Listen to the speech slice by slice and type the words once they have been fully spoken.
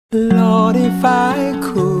Lord, if I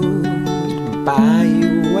could buy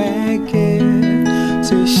you a gift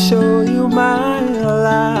to show you my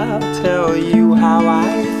love, tell you how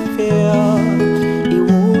I feel, it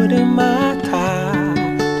wouldn't matter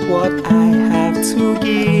what I have to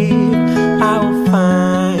give. I'll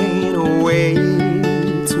find a way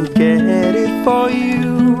to get it for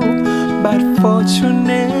you. But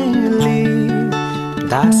fortunately,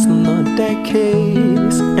 that's not the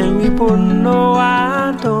case, and we both know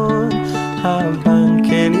I don't have bank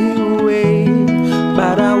anyway.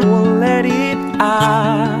 But I won't let it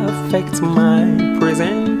affect my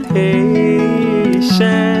presentation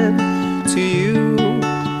to you,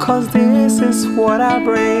 'cause this is what I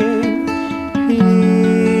bring.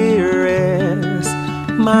 Here is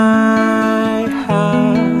my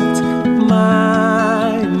heart,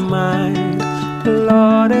 my mind,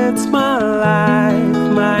 Lord, it's my life,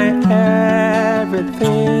 my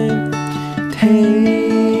everything.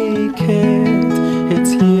 Take it,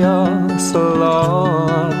 it's yours,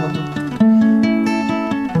 Lord.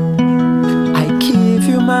 I give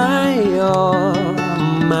you my all,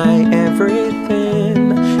 my everything.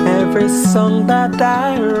 Every song that I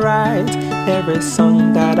write, every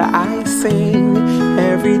song that I sing,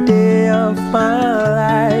 every day of my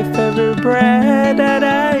life, every breath that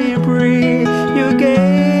I breathe, you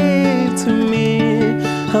gave to me.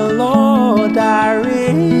 Lord, I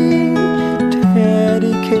rededicate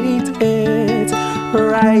it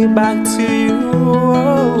right back to you,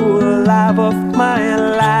 oh, love of my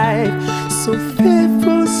life. So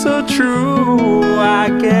faithful, so true, I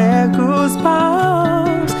get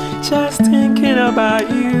goosebumps just thinking about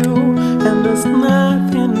you. And there's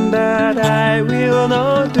nothing that I will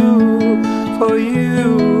not do for you.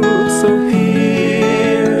 So here